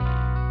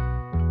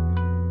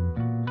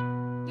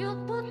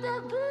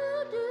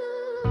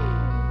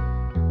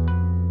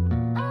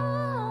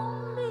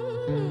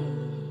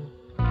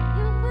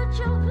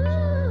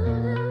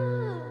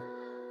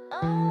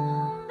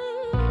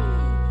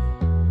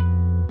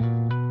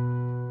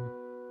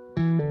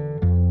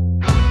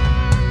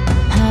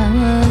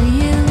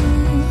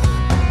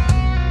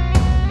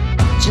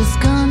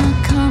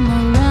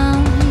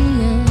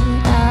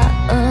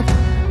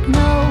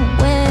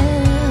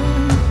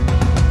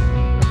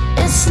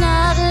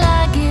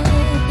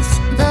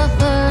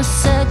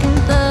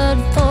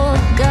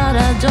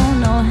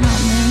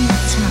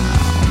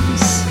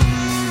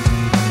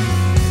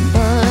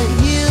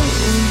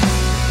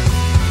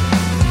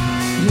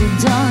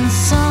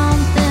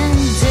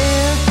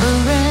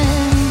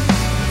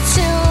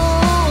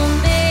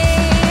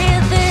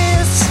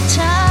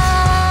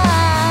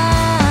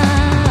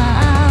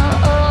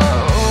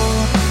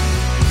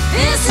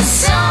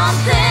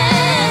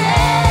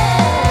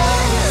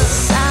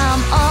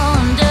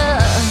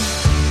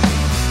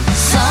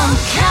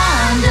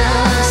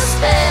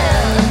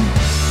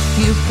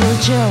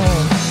put your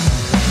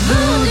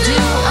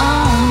voodoo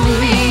on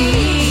me.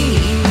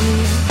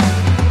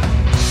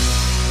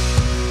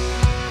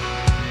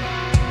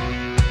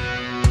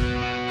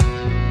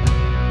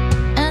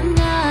 And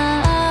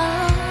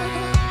now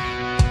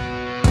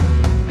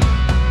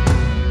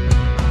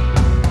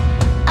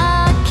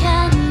I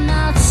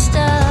cannot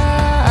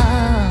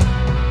stop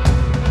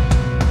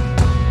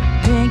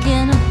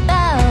thinking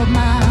about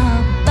my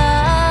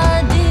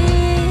body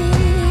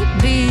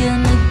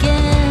being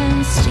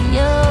against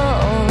yours.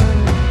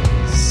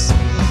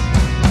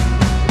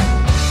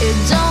 It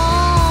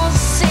don't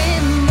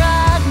seem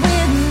right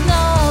with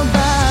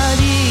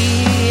nobody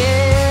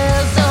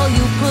else. So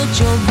you put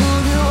your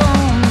voodoo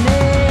on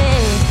me.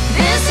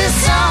 This is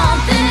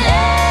something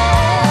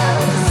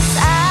else.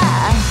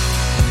 I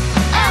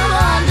am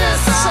under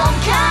some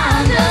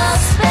kind of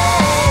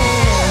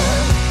spell.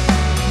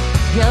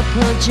 You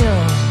put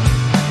your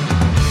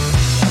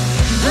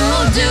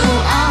voodoo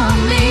on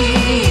me.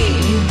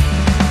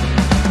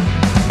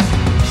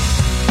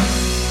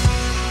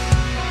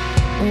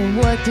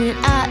 What did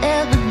I